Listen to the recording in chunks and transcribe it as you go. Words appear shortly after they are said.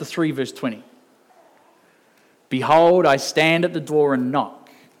3, verse 20. Behold, I stand at the door and knock.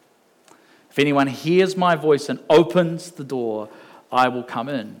 If anyone hears my voice and opens the door, I will come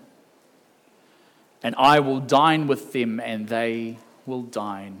in. And I will dine with them, and they will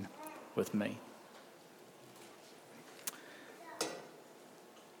dine with me.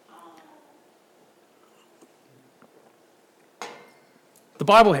 The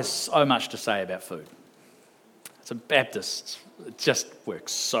Bible has so much to say about food. As a Baptist, it just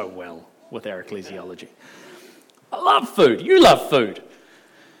works so well with our ecclesiology. I love food. You love food.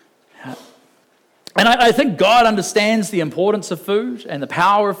 And I think God understands the importance of food and the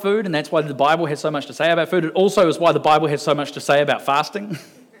power of food, and that's why the Bible has so much to say about food. It also is why the Bible has so much to say about fasting.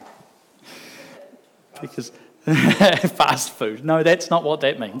 Because fast food. No, that's not what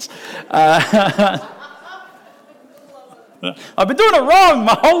that means. I've been doing it wrong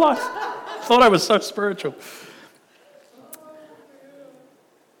my whole life. Thought I was so spiritual.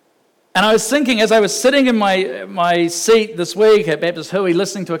 And I was thinking, as I was sitting in my seat this week at Baptist Hui,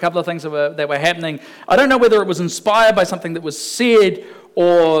 listening to a couple of things that were happening, I don't know whether it was inspired by something that was said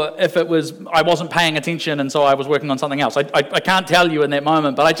or if it was I wasn't paying attention and so I was working on something else. I can't tell you in that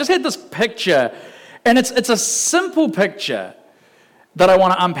moment, but I just had this picture, and it's a simple picture that I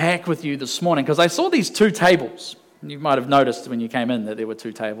want to unpack with you this morning, because I saw these two tables. You might have noticed when you came in that there were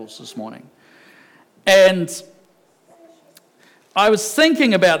two tables this morning. And I was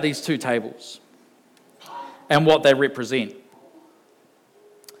thinking about these two tables and what they represent.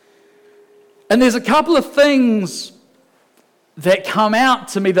 And there's a couple of things that come out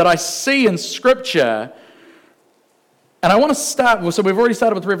to me that I see in Scripture. And I want to start, so we've already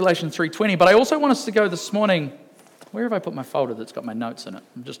started with Revelation 3:20, but I also want us to go this morning. Where have I put my folder that's got my notes in it?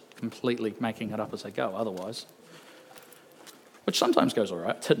 I'm just completely making it up as I go otherwise. Which sometimes goes all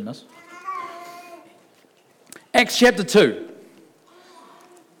right, it's hit and miss. Acts chapter 2.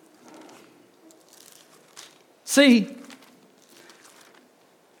 See, have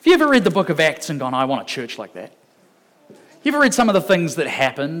you ever read the book of Acts and gone, I want a church like that? You ever read some of the things that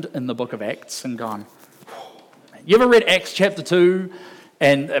happened in the book of Acts and gone, you ever read Acts chapter 2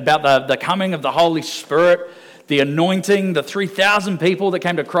 and about the coming of the Holy Spirit, the anointing, the 3,000 people that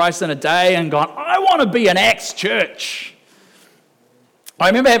came to Christ in a day and gone, I want to be an Acts church. I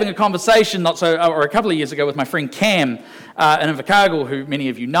remember having a conversation a couple of years ago with my friend Cam in Invercargill, who many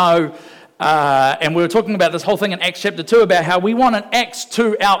of you know, and we were talking about this whole thing in Acts chapter 2 about how we want an Acts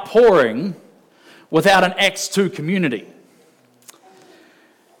 2 outpouring without an Acts 2 community.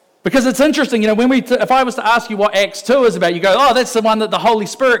 Because it's interesting, if I was to ask you what Acts 2 is about, you go, oh, that's the one that the Holy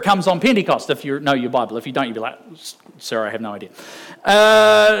Spirit comes on Pentecost, if you know your Bible. If you don't, you'd be like, sir, I have no idea.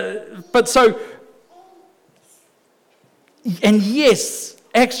 And yes,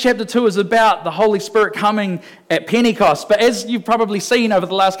 Acts chapter 2 is about the Holy Spirit coming at Pentecost. But as you've probably seen over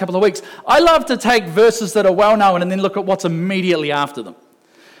the last couple of weeks, I love to take verses that are well known and then look at what's immediately after them.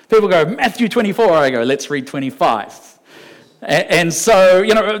 People go, Matthew 24, I go, let's read 25. And so,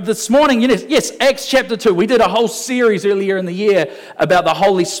 this morning, yes, Acts chapter 2, we did a whole series earlier in the year about the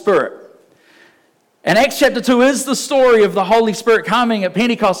Holy Spirit. And Acts chapter 2 is the story of the Holy Spirit coming at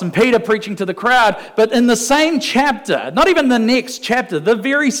Pentecost and Peter preaching to the crowd. But in the same chapter, not even the next chapter, the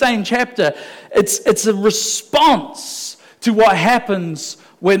very same chapter, it's a response to what happens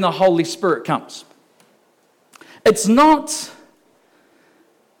when the Holy Spirit comes. It's not,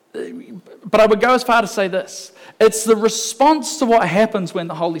 but I would go as far to say this. It's the response to what happens when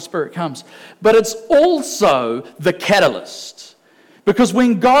the Holy Spirit comes. But it's also the catalyst. Because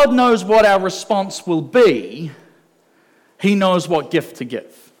when God knows what our response will be, He knows what gift to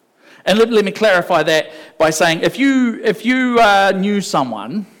give. And let me clarify that by saying, if you knew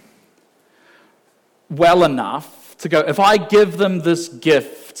someone well enough to go, if I give them this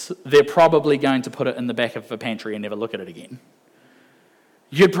gift, they're probably going to put it in the back of a pantry and never look at it again.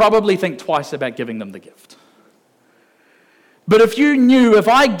 You'd probably think twice about giving them the gift. But if you knew, if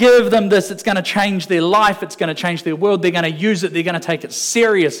I give them this, it's going to change their life, it's going to change their world, they're going to use it, they're going to take it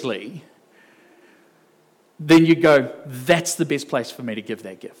seriously, then you go, that's the best place for me to give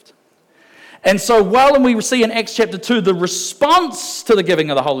that gift. And so when we see in Acts chapter 2 the response to the giving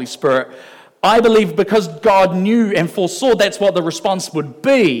of the Holy Spirit, I believe because God knew and foresaw that's what the response would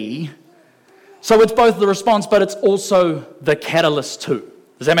be, so it's both the response, but it's also the catalyst too.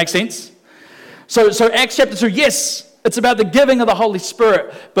 Does that make sense? So Acts chapter 2, yes, it's about the giving of the Holy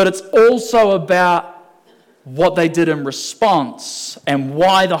Spirit, but it's also about what they did in response and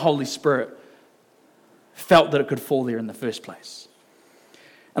why the Holy Spirit felt that it could fall there in the first place.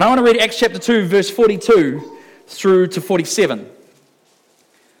 And I want to read Acts chapter 2, verse 42 through to 47.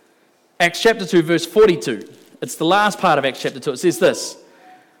 Acts chapter 2, verse 42. It's the last part of Acts chapter 2. It says this: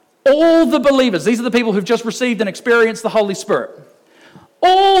 All the believers, these are the people who've just received and experienced the Holy Spirit.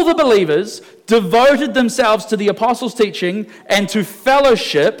 All the believers devoted themselves to the apostles' teaching and to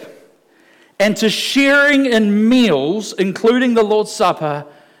fellowship and to sharing in meals, including the Lord's Supper,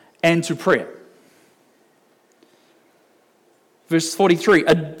 and to prayer. Verse 43,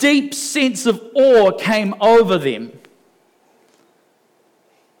 a deep sense of awe came over them.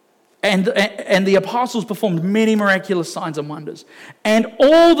 And the apostles performed many miraculous signs and wonders. And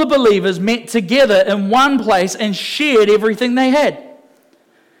all the believers met together in one place and shared everything they had.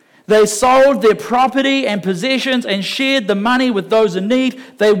 They sold their property and possessions and shared the money with those in need.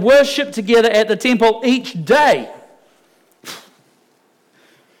 They worshipped together at the temple each day.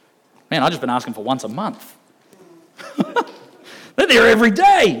 Man, I've just been asking for once a month. They're there every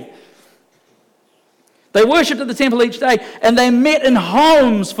day. They worshipped at the temple each day, and they met in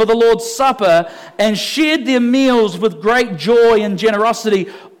homes for the Lord's Supper and shared their meals with great joy and generosity,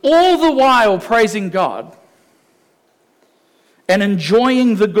 all the while praising God and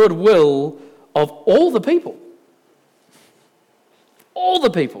enjoying the goodwill of all the people. All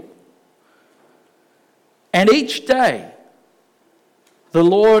the people. And each day, the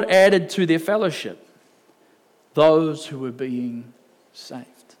Lord added to their fellowship those who were being saved.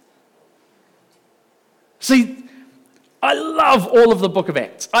 See, I love all of the book of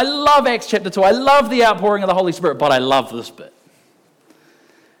Acts. I love Acts chapter 2. I love the outpouring of the Holy Spirit, but I love this bit.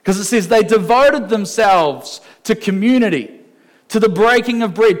 Because it says they devoted themselves to community, to the breaking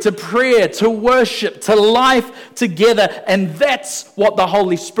of bread, to prayer, to worship, to life together, and that's what the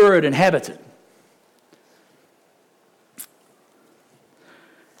Holy Spirit inhabited.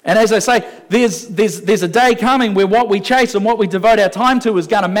 And as I say, there's a day coming where what we chase and what we devote our time to is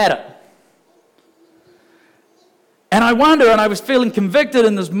going to matter. And I wonder, and I was feeling convicted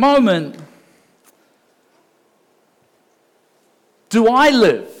in this moment, do I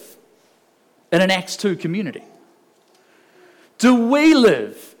live in an Acts 2 community? Do we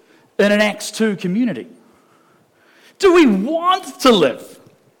live in an Acts 2 community? Do we want to live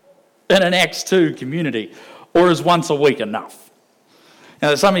in an Acts 2 community? Or is once a week enough?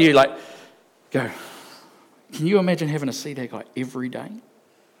 Now, some of you go, can you imagine having to see that guy every day?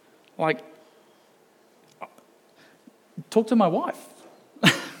 Talk to my wife.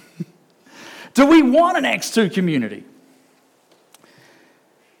 Do we want an Acts 2 community?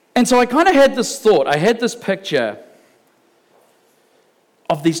 And so I kind of had this thought. I had this picture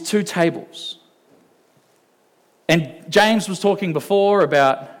of these two tables. And James was talking before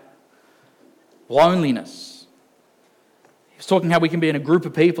about loneliness. He was talking how we can be in a group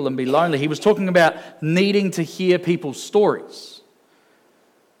of people and be lonely. He was talking about needing to hear people's stories.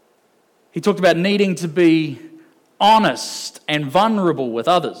 He talked about needing to be honest and vulnerable with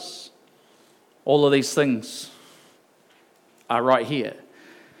others. All of these things are right here.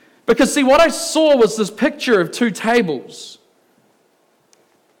 Because see, what I saw was this picture of two tables.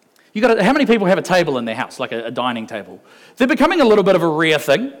 How many people have a table in their house, like a dining table? They're becoming a little bit of a rare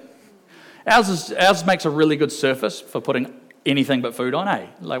thing. Ours makes a really good surface for putting anything but food on,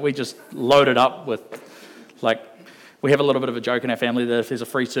 eh? We just load it up with, we have a little bit of a joke in our family that if there's a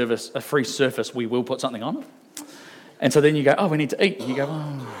free surface, we will put something on it. And so then you go, oh, we need to eat. And you go,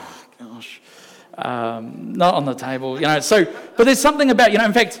 oh, gosh, not on the table. But there's something about,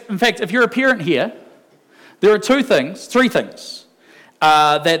 in fact, if you're a parent here, there are three things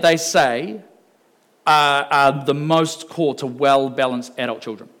that they say are the most core to well-balanced adult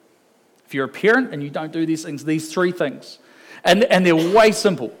children. If you're a parent and you don't do these things, these three things, and they're way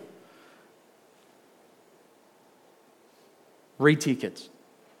simple. Read to your kids.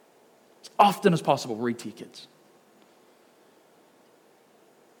 As often as possible, read to your kids.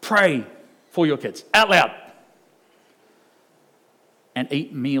 Pray for your kids out loud. And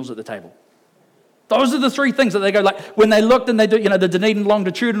eat meals at the table. Those are the three things that they go, when they looked and they do, the Dunedin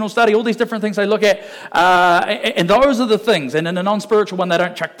longitudinal study, all these different things they look at, and those are the things. And in a non-spiritual one, they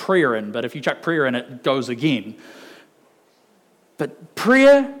don't chuck prayer in, but if you chuck prayer in, it goes again. But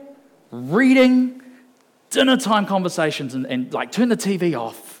prayer, reading, dinner time conversations, and turn the TV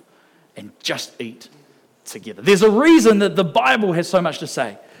off and just eat together. There's a reason that the Bible has so much to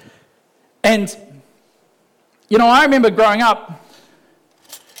say. And, I remember growing up,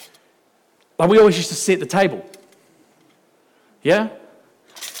 we always used to set the table. Yeah?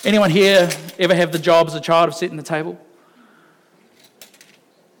 Anyone here ever have the job as a child of setting the table?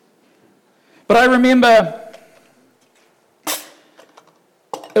 But I remember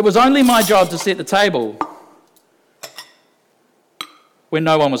it was only my job to set the table when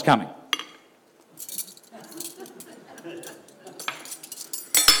no one was coming.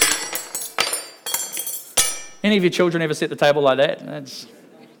 Any of your children ever set the table like that?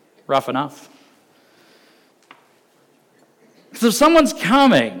 rough enough. Because if someone's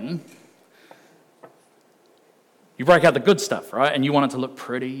coming, you break out the good stuff, right? And you want it to look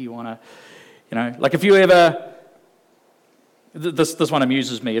pretty. You want to, like if you ever, this one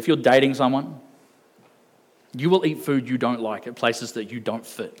amuses me. If you're dating someone, you will eat food you don't like at places that you don't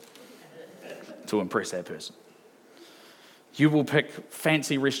fit to impress that person. You will pick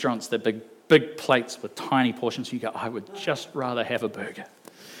fancy restaurants that big plates with tiny portions. You go, I would just rather have a burger.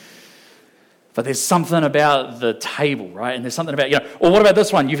 But there's something about the table, right? And there's something about, or what about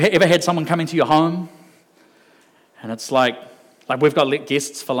this one? You've ever had someone come into your home and it's like we've got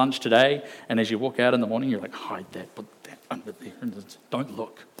guests for lunch today, and as you walk out in the morning, you're like, hide that, put that under there, and don't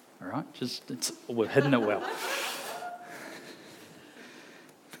look, all right? We've hidden it well.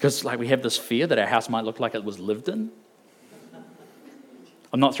 Because we have this fear that our house might look like it was lived in.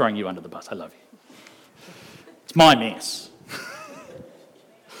 I'm not throwing you under the bus, I love you. It's my mess.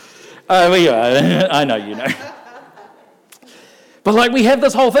 I know you know. But we have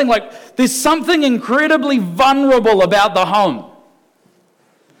this whole thing, there's something incredibly vulnerable about the home.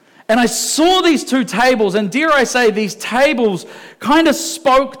 And I saw these two tables, and dare I say, these tables kind of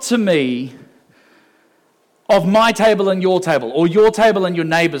spoke to me of my table and your table, or your table and your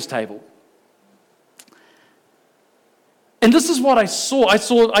neighbor's table. And this is what I saw. I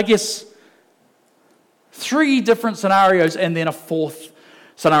saw, I guess, 3 different scenarios and then a 4th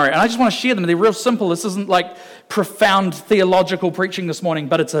scenario. And I just want to share them. They're real simple. This isn't profound theological preaching this morning,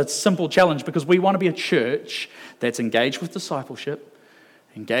 but it's a simple challenge because we want to be a church that's engaged with discipleship,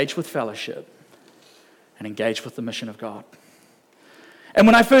 engaged with fellowship, and engaged with the mission of God. And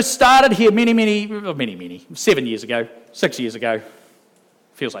when I first started here many, 7 years ago, 6 years ago,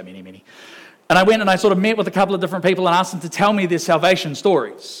 feels like many. And I went and I sort of met with a couple of different people and asked them to tell me their salvation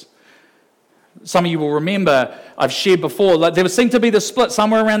stories. Some of you will remember, I've shared before, there seemed to be the split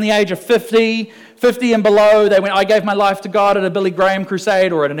somewhere around the age of 50 and below. They went, I gave my life to God at a Billy Graham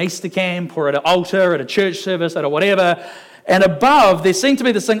crusade or at an Easter camp or at an altar, at a church service, at a whatever. And above, there seemed to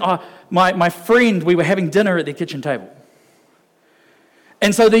be this thing, my friend, we were having dinner at their kitchen table.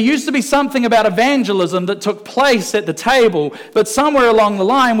 And so there used to be something about evangelism that took place at the table, but somewhere along the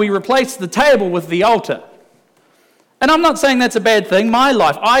line, we replaced the table with the altar. And I'm not saying that's a bad thing. My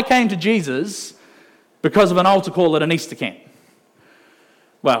life, I came to Jesus because of an altar call at an Easter camp.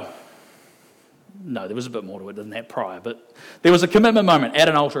 Well, no, there was a bit more to it than that prior, but there was a commitment moment at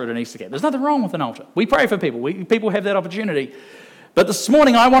an altar at an Easter camp. There's nothing wrong with an altar. We pray for people. People have that opportunity. But this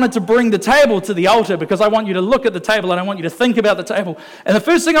morning, I wanted to bring the table to the altar because I want you to look at the table and I want you to think about the table. And the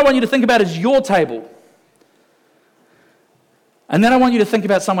first thing I want you to think about is your table. And then I want you to think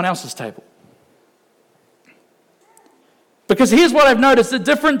about someone else's table. Because here's what I've noticed. At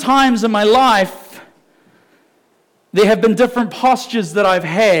different times in my life, there have been different postures that I've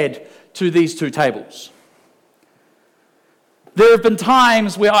had to these two tables. There have been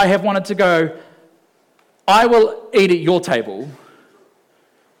times where I have wanted to go, I will eat at your table,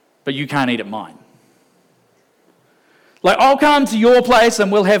 but you can't eat at mine. I'll come to your place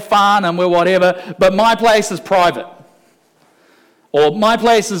and we'll have fun and we'll whatever, but my place is private. Or my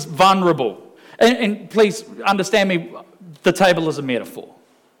place is vulnerable. And please understand me, the table is a metaphor,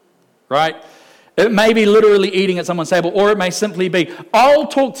 right? It may be literally eating at someone's table, or it may simply be, I'll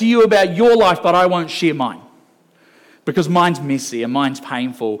talk to you about your life, but I won't share mine. Because mine's messy and mine's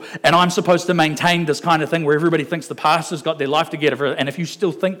painful, and I'm supposed to maintain this kind of thing where everybody thinks the pastor's got their life together, and if you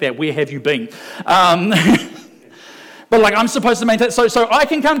still think that, where have you been? But I'm supposed to maintain, so I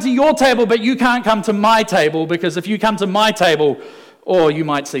can come to your table, but you can't come to my table, because if you come to my table, you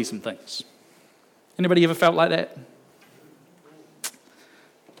might see some things. Anybody ever felt like that?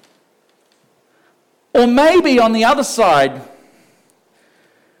 Or maybe on the other side,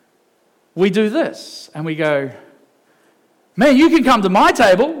 we do this, and we go, man, you can come to my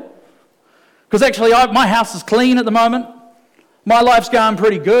table, because actually my house is clean at the moment. My life's going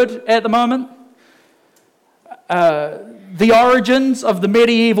pretty good at the moment. The origins of the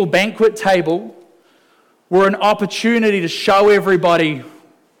medieval banquet table were an opportunity to show everybody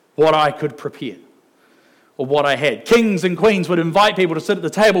what I could prepare, or what I had. Kings and queens would invite people to sit at the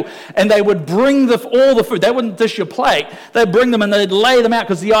table, and they would bring all the food. They wouldn't dish your plate. They'd bring them and they'd lay them out,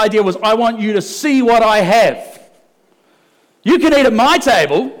 because the idea was, I want you to see what I have. You can eat at my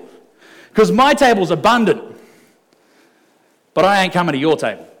table, because my table's abundant, but I ain't coming to your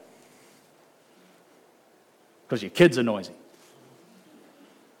table, because your kids are noisy.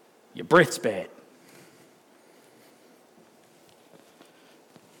 Your breath's bad.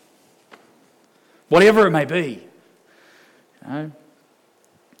 Whatever it may be.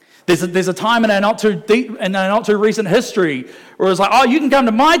 There's a time in our not too recent history where it's like, oh, you can come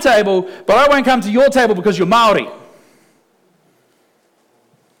to my table, but I won't come to your table because you're Maori.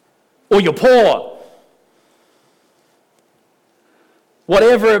 Or you're poor.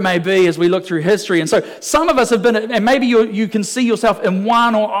 Whatever it may be as we look through history. And so some of us have been, and maybe you can see yourself in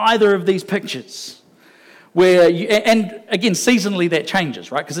one or either of these pictures. And again, seasonally that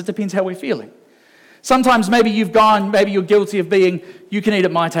changes, right? Because it depends how we're feeling. Sometimes maybe you're guilty of being, you can eat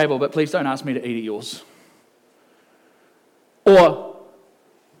at my table, but please don't ask me to eat at yours. Or,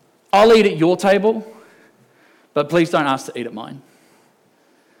 I'll eat at your table, but please don't ask to eat at mine.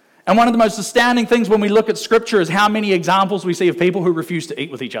 And one of the most astounding things when we look at Scripture is how many examples we see of people who refuse to eat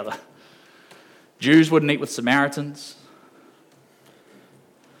with each other. Jews wouldn't eat with Samaritans.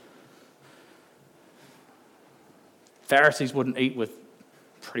 Pharisees wouldn't eat with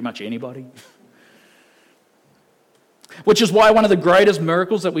pretty much anybody. Which is why one of the greatest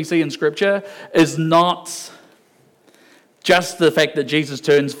miracles that we see in Scripture is not just the fact that Jesus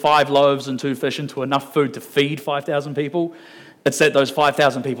turns 5 loaves and 2 fish into enough food to feed 5,000 people. It's that those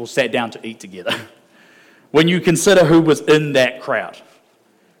 5,000 people sat down to eat together. When you consider who was in that crowd.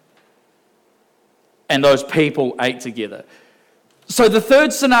 And those people ate together. So the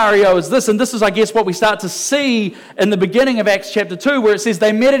third scenario is this, and this is, I guess, what we start to see in the beginning of Acts chapter 2, where it says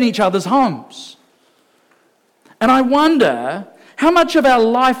they met in each other's homes. And I wonder how much of our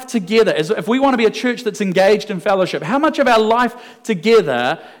life together, if we want to be a church that's engaged in fellowship, how much of our life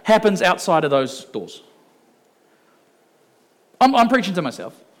together happens outside of those doors? I'm preaching to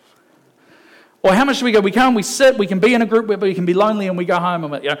myself. Or how much do we go? We come, we sit, we can be in a group where we can be lonely and we go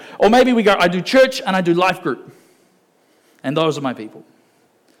home. And or maybe we go, I do church and I do life group. And those are my people.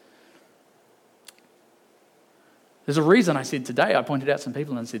 There's a reason I said today, I pointed out some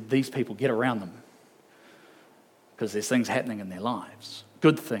people and said, these people, get around them. Because there's things happening in their lives.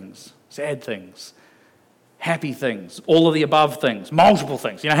 Good things, sad things, happy things, all of the above things, multiple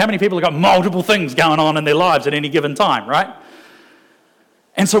things. You know, how many people have got multiple things going on in their lives at any given time, right?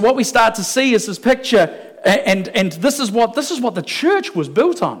 And so what we start to see is this picture, and this is what the church was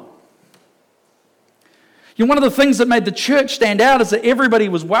built on. You know, one of the things that made the church stand out is that everybody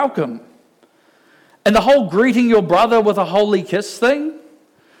was welcome. And the whole greeting your brother with a holy kiss thing,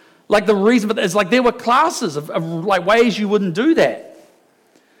 like the reason for that is like there were classes of like ways you wouldn't do that.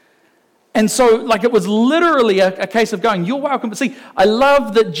 And so like it was literally a case of going, you're welcome. But see, I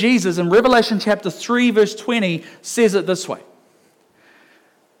love that Jesus in Revelation chapter 3 verse 20 says it this way.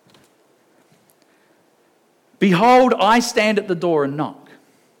 Behold, I stand at the door and knock.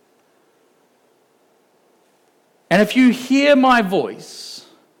 And if you hear my voice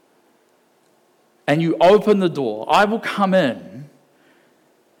and you open the door, I will come in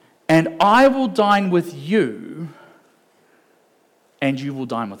and I will dine with you and you will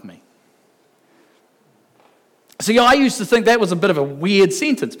dine with me. See, I used to think that was a bit of a weird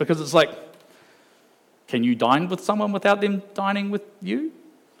sentence because it's like, can you dine with someone without them dining with you?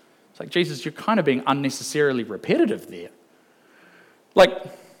 It's like, Jesus, you're kind of being unnecessarily repetitive there. Like,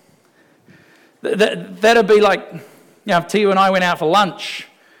 that'd be like, you know, if Tiu and I went out for lunch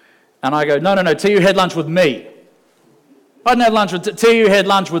and I go, no, Tiu had lunch with me. I didn't have lunch with Tiu, had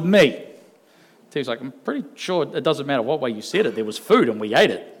lunch with me. Tiu's like, I'm pretty sure it doesn't matter what way you said it. There was food and we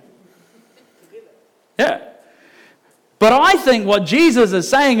ate it. Yeah. But I think what Jesus is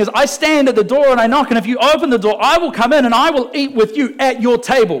saying is, I stand at the door and I knock, and if you open the door, I will come in and I will eat with you at your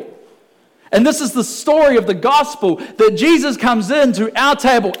table. And this is the story of the gospel, that Jesus comes into our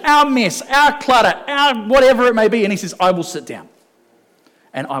table, our mess, our clutter, our whatever it may be, and he says, I will sit down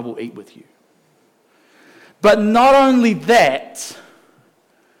and I will eat with you. But not only that,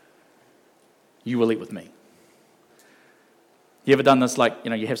 you will eat with me. You ever done this, like, you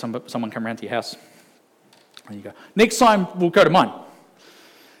know, you have someone come around to your house and you go, next time we'll go to mine.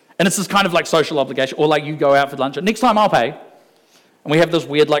 And it's this kind of like social obligation, or like you go out for lunch, next time I'll pay. And we have this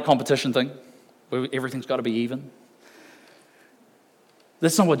weird like competition thing where everything's got to be even.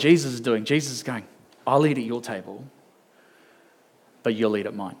 That's not what Jesus is doing. Jesus is going, I'll eat at your table, but you'll eat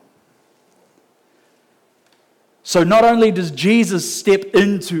at mine. So not only does Jesus step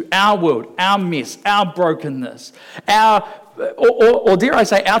into our world, our mess, our brokenness, or dare I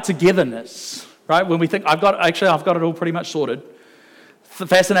say, our togetherness, right? When we think, I've got it all pretty much sorted. The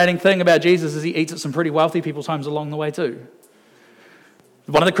fascinating thing about Jesus is he eats at some pretty wealthy people's homes along the way too.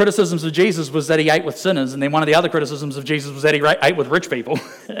 One of the criticisms of Jesus was that he ate with sinners, and then one of the other criticisms of Jesus was that he ate with rich people.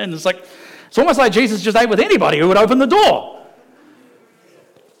 And it's like, it's almost like Jesus just ate with anybody who would open the door.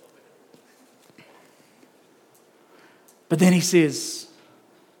 But then he says,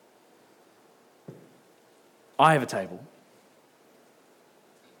 I have a table.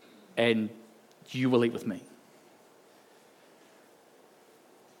 and you will eat with me.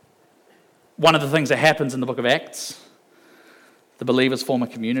 One of the things that happens in the book of Acts, the believers form a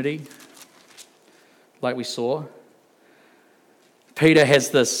community, like we saw. Peter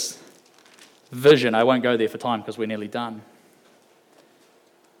has this vision. I won't go there for time because we're nearly done.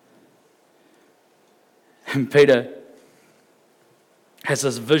 And Peter has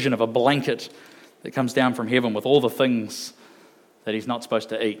this vision of a blanket that comes down from heaven with all the things that he's not supposed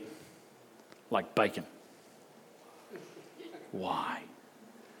to eat, like bacon. Why?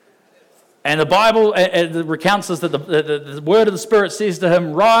 And the Bible recounts us that the word of the Spirit says to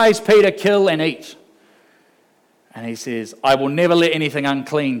him, "Rise, Peter, kill and eat." And he says, "I will never let anything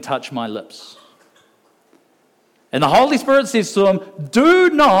unclean touch my lips." And the Holy Spirit says to him,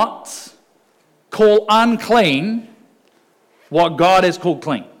 "Do not call unclean what God has called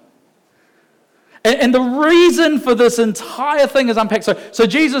clean." And the reason for this entire thing is unpacked. So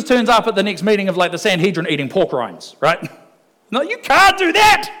Jesus turns up at the next meeting of like the Sanhedrin eating pork rinds, right? No, you can't do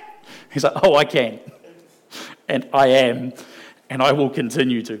that. He's like, "Oh, I can. And I am. And I will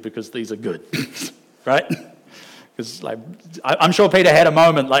continue to because these are good." Right? Because like, I'm sure Peter had a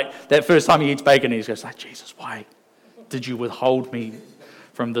moment like that first time he eats bacon, he goes like, "Jesus, why did you withhold me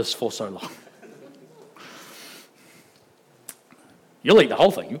from this for so long?" You'll eat the whole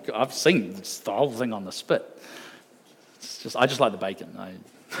thing. I've seen the whole thing on the spit. I just like the bacon.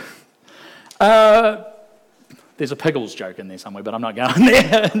 There's a Piggles joke in there somewhere, but I'm not going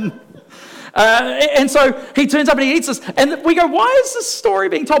there. And so he turns up and he eats this. And we go, why is this story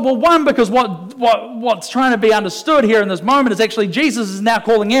being told? Well, one, because what's trying to be understood here in this moment is actually Jesus is now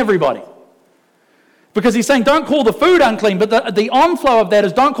calling everybody. Because he's saying, don't call the food unclean, but the onflow of that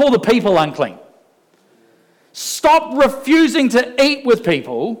is don't call the people unclean. Stop refusing to eat with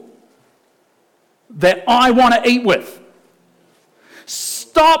people that I want to eat with.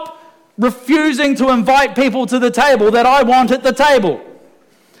 Stop refusing to invite people to the table that I want at the table.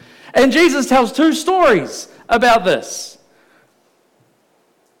 And Jesus tells two stories about this.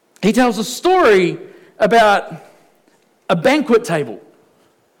 He tells a story about a banquet table.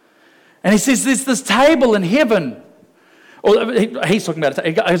 And he says there's this table in heaven. Or he's talking about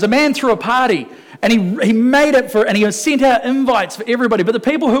it. There's a man threw a party, and he made it and he sent out invites for everybody, but the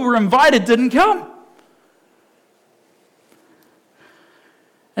people who were invited didn't come.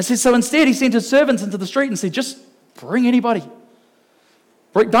 And so instead he sent his servants into the street and said, just bring anybody.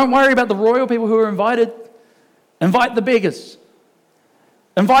 Don't worry about the royal people who are invited. Invite the beggars.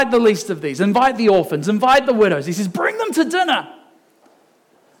 Invite the least of these. Invite the orphans. Invite the widows. He says, bring them to dinner.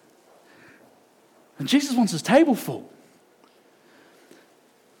 And Jesus wants his table full.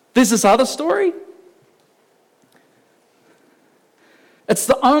 There's this other story. It's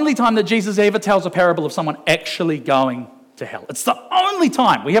the only time that Jesus ever tells a parable of someone actually going to hell. It's the only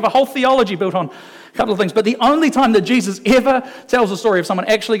time. We have a whole theology built on a couple of things, but the only time that Jesus ever tells a story of someone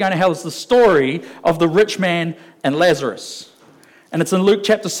actually going to hell is the story of the rich man and Lazarus. And it's in Luke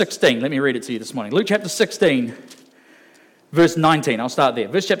chapter 16. Let me read it to you this morning. Luke chapter 16, verse 19. I'll start there.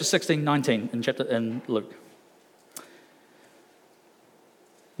 Verse chapter 16, 19 in Luke.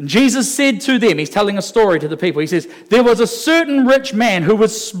 And Jesus said to them, he's telling a story to the people. He says, there was a certain rich man who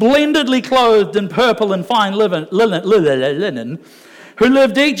was splendidly clothed in purple and fine linen, who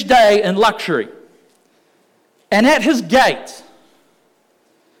lived each day in luxury. And at his gate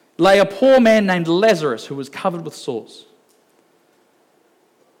lay a poor man named Lazarus, who was covered with sores.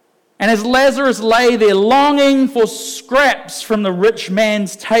 And as Lazarus lay there longing for scraps from the rich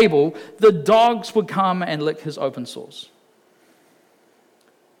man's table, the dogs would come and lick his open sores.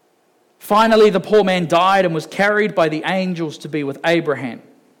 Finally, the poor man died and was carried by the angels to be with Abraham.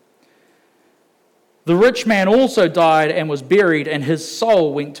 The rich man also died and was buried, and his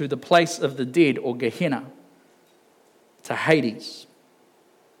soul went to the place of the dead, or Gehenna, to Hades.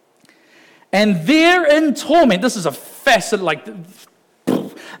 And there in torment, this is a fascinating,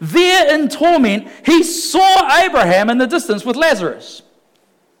 there in torment, he saw Abraham in the distance with Lazarus.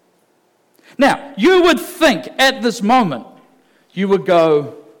 Now, you would think at this moment, you would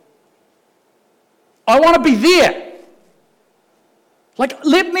go, I want to be there.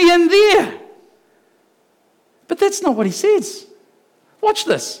 Let me in there. But that's not what he says. Watch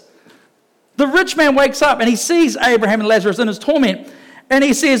this. The rich man wakes up and he sees Abraham and Lazarus in his torment. And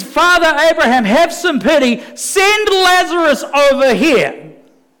he says, Father Abraham, have some pity. Send Lazarus over here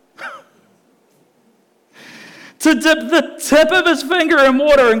to dip the tip of his finger in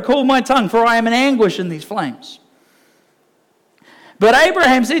water and cool my tongue, for I am in anguish in these flames. But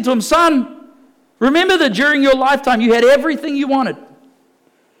Abraham said to him, Son, remember that during your lifetime you had everything you wanted,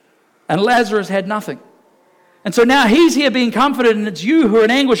 and Lazarus had nothing. And so now he's here being comforted, and it's you who are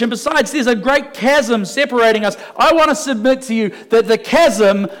in anguish. And besides, there's a great chasm separating us. I want to submit to you that the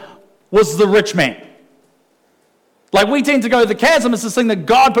chasm was the rich man. Like we tend to go, the chasm is this thing that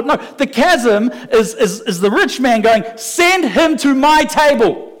God put. No, the chasm is the rich man going, send him to my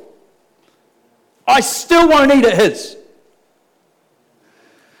table. I still won't eat at his.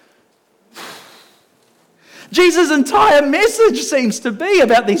 Jesus' entire message seems to be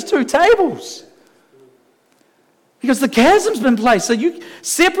about these two tables. Because the chasm's been placed, so you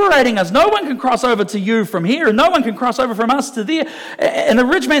separating us. No one can cross over to you from here, and no one can cross over from us to there. And the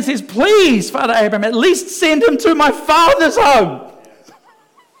rich man says, please, Father Abraham, at least send him to my father's home.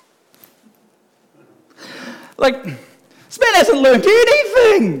 Like, this man hasn't learned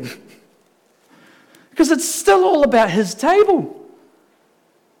anything. Because it's still all about his table.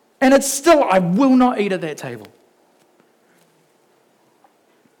 And it's still, I will not eat at that table.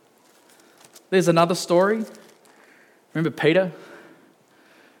 There's another story. Remember Peter?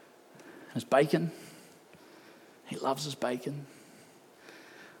 His bacon. He loves his bacon.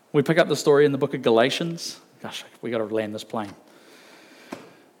 We pick up the story in the book of Galatians. Gosh, we got to land this plane.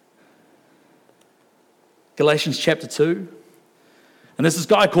 Galatians chapter 2. And there's this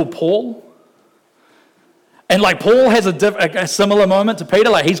guy called Paul. And like Paul has a similar moment to Peter.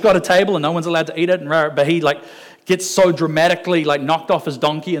 Like he's got a table and no one's allowed to eat it. But he like gets so dramatically like knocked off his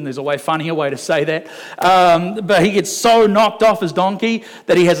donkey, and there's a funnier way to say that. But he gets so knocked off his donkey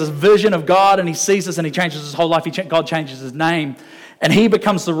that he has this vision of God, and he sees this and he changes his whole life. God changes his name. And he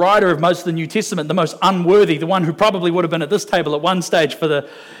becomes the writer of most of the New Testament, the most unworthy, the one who probably would have been at this table at one stage for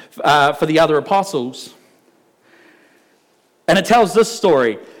the other apostles. And it tells this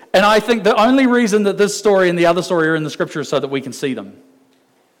story. And I think the only reason that this story and the other story are in the scripture is so that we can see them.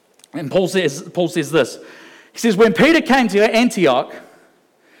 And Paul says this. He says, when Peter came to Antioch,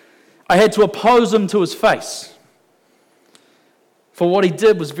 I had to oppose him to his face. For what he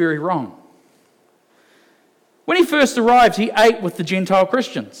did was very wrong. When he first arrived, he ate with the Gentile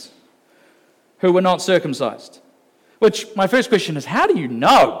Christians who were not circumcised. Which, my first question is, how do you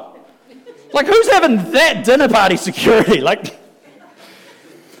know? Like, who's having that dinner party security? Like,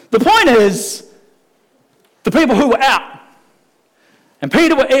 the point is, the people who were out. And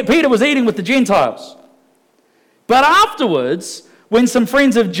Peter was eating with the Gentiles. But afterwards, when some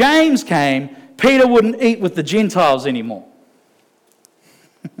friends of James came, Peter wouldn't eat with the Gentiles anymore.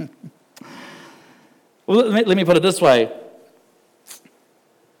 Well, let me put it this way.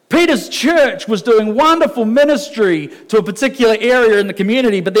 Peter's church was doing wonderful ministry to a particular area in the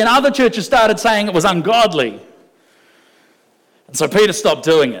community, but then other churches started saying it was ungodly. And so Peter stopped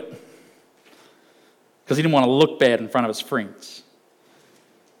doing it because he didn't want to look bad in front of his friends.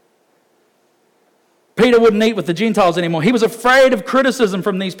 Peter wouldn't eat with the Gentiles anymore. He was afraid of criticism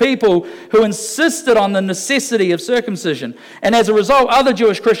from these people who insisted on the necessity of circumcision. And as a result, other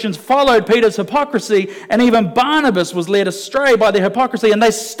Jewish Christians followed Peter's hypocrisy, and even Barnabas was led astray by their hypocrisy, and they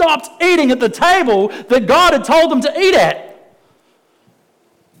stopped eating at the table that God had told them to eat at.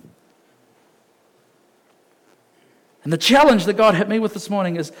 And the challenge that God hit me with this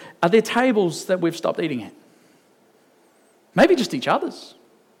morning is, are there tables that we've stopped eating at? Maybe just each other's.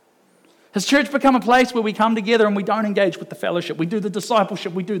 Has church become a place where we come together and we don't engage with the fellowship? We do the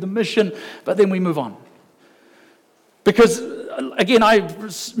discipleship, we do the mission, but then we move on. Because, again,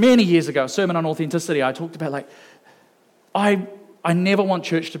 many years ago, a sermon on authenticity, I talked about, I never want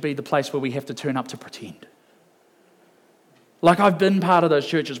church to be the place where we have to turn up to pretend. Like, I've been part of those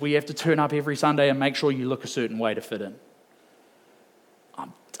churches where you have to turn up every Sunday and make sure you look a certain way to fit in.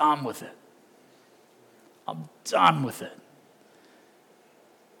 I'm done with it. I'm done with it.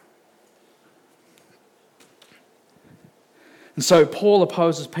 And so Paul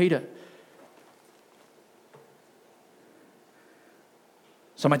opposes Peter.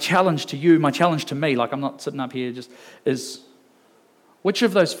 So my challenge to you, my challenge to me, like I'm not sitting up here just, is which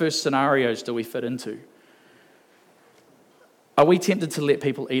of those first scenarios do we fit into? Are we tempted to let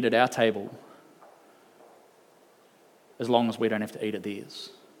people eat at our table as long as we don't have to eat at theirs?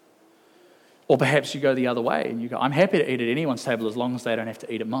 Or perhaps you go the other way and you go, I'm happy to eat at anyone's table as long as they don't have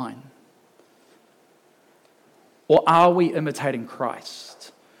to eat at mine. Or are we imitating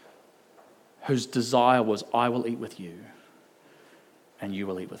Christ, whose desire was, I will eat with you and you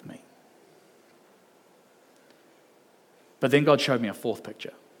will eat with me? But then God showed me a fourth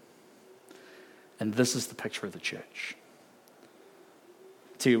picture. And this is the picture of the church.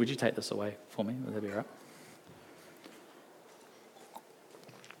 Tia, would you take this away for me? Would that be all right?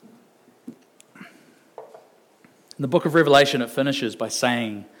 In the book of Revelation, it finishes by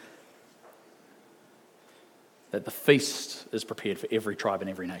saying that the feast is prepared for every tribe and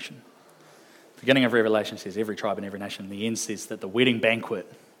every nation. beginning of Revelation says every tribe and every nation. The end says that the wedding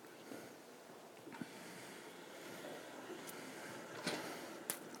banquet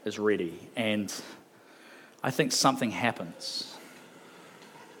is ready. And I think something happens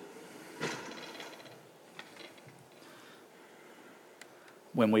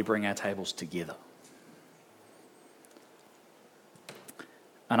when we bring our tables together.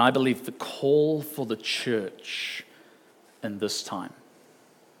 And I believe the call for the church in this time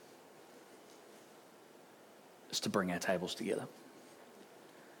is to bring our tables together.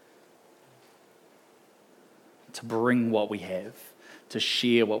 To bring what we have, to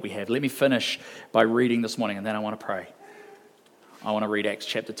share what we have. Let me finish by reading this morning, and then I want to pray. I want to read Acts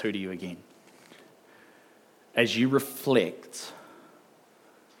chapter 2 to you again. As you reflect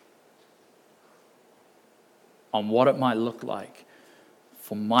on what it might look like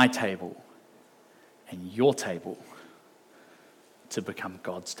for my table and your table to become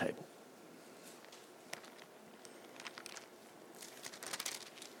God's table.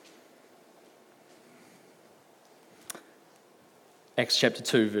 Acts chapter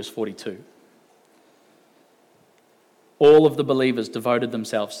 2, verse 42. All of the believers devoted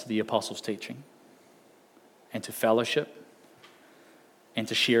themselves to the apostles' teaching and to fellowship and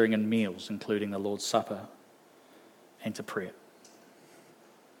to sharing in meals, including the Lord's Supper, and to prayer.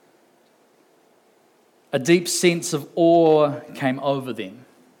 A deep sense of awe came over them,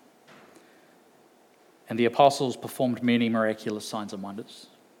 and the apostles performed many miraculous signs and wonders.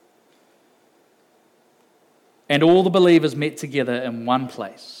 And all the believers met together in one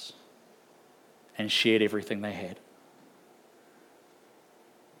place and shared everything they had.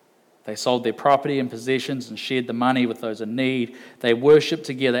 They sold their property and possessions and shared the money with those in need. They worshipped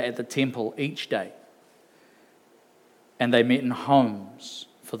together at the temple each day. And they met in homes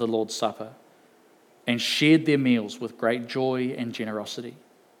for the Lord's Supper and shared their meals with great joy and generosity,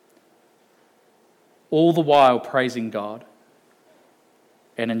 all the while praising God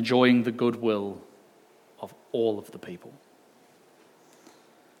and enjoying the goodwill of all of the people.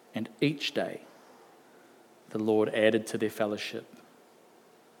 And each day, the Lord added to their fellowship.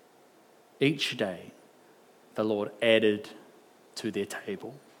 Each day, the Lord added to their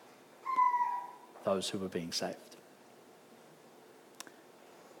table those who were being saved.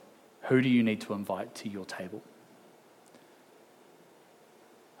 Who do you need to invite to your table?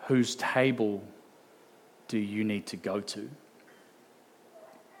 Whose table do you need to go to?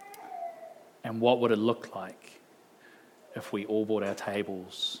 And what would it look like if we all brought our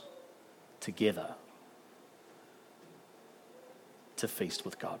tables together to feast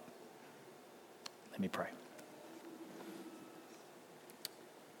with God? Let me pray.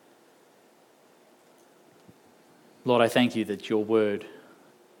 Lord, I thank you that your word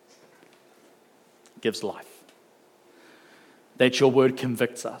gives life, that your word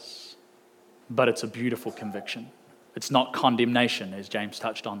convicts us, but it's a beautiful conviction. It's not condemnation, as James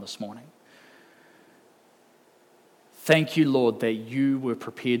touched on this morning. Thank you, Lord, that you were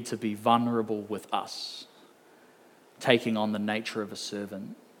prepared to be vulnerable with us, taking on the nature of a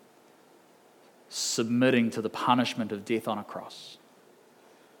servant, submitting to the punishment of death on a cross,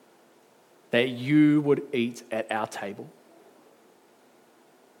 that you would eat at our table.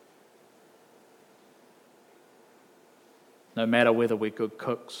 No matter whether we're good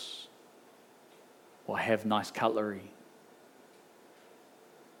cooks or have nice cutlery,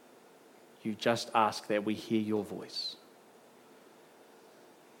 you just ask that we hear your voice.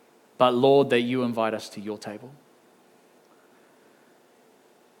 But Lord, that you invite us to your table.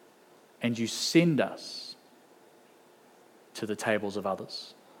 And you send us to the tables of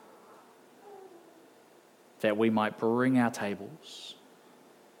others, that we might bring our tables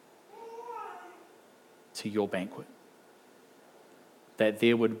to your banquet, that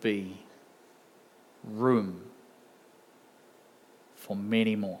there would be room for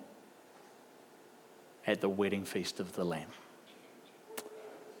many more at the wedding feast of the Lamb.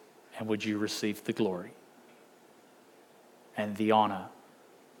 And would you receive the glory and the honor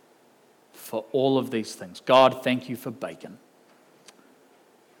for all of these things. God, thank you for bacon.